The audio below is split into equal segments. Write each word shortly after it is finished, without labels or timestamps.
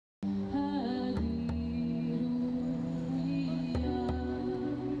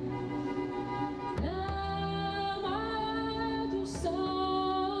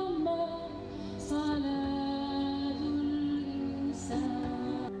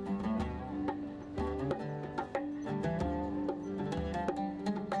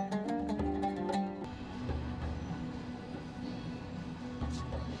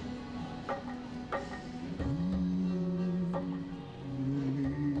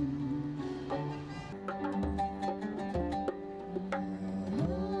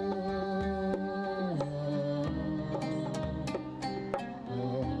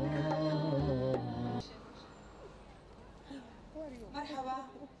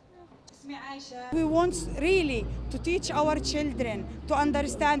We want really to teach our children to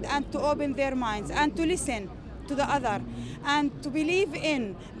understand and to open their minds and to listen to the other and to believe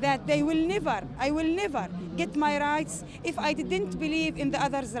in that I will never get my rights if I didn't believe in the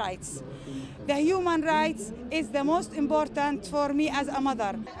other's rights. The human rights is the most important for me as a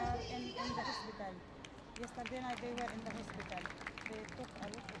mother. In the hospital. Yesterday night they were in the hospital. They took a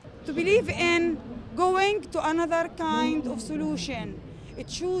lot. To believe in going to another kind of solution,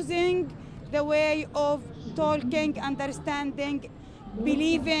 choosing the way of talking, understanding,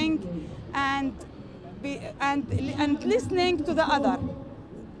 believing, and listening to the other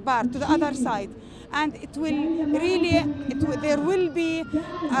part, to the other side. And it will really, there will be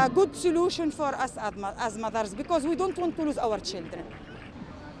a good solution for us as mothers, because we don't want to lose our children.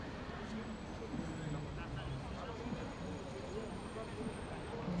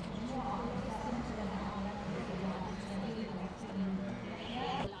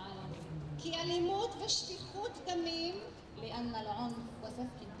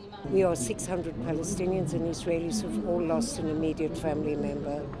 We are 600 Palestinians and Israelis who've all lost an immediate family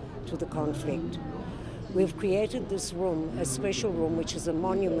member to the conflict. We've created this room, a special room, which is a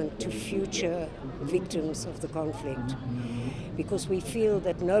monument to future victims of the conflict, because we feel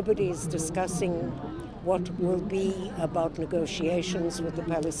that nobody is discussing what will be about negotiations with the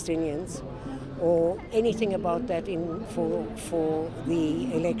Palestinians or anything about that for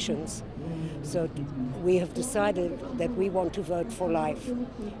the elections. So we have decided that we want to vote for life,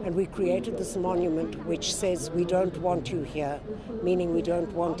 and we created this monument which says we don't want you here, meaning we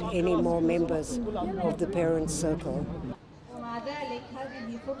don't want any more members of the parents' circle.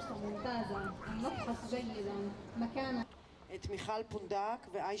 את מיכל פונדק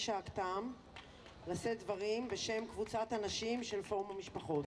ואיישה אקטם לשאת דברים בשם קבוצת הנשים של פורום המשפחות.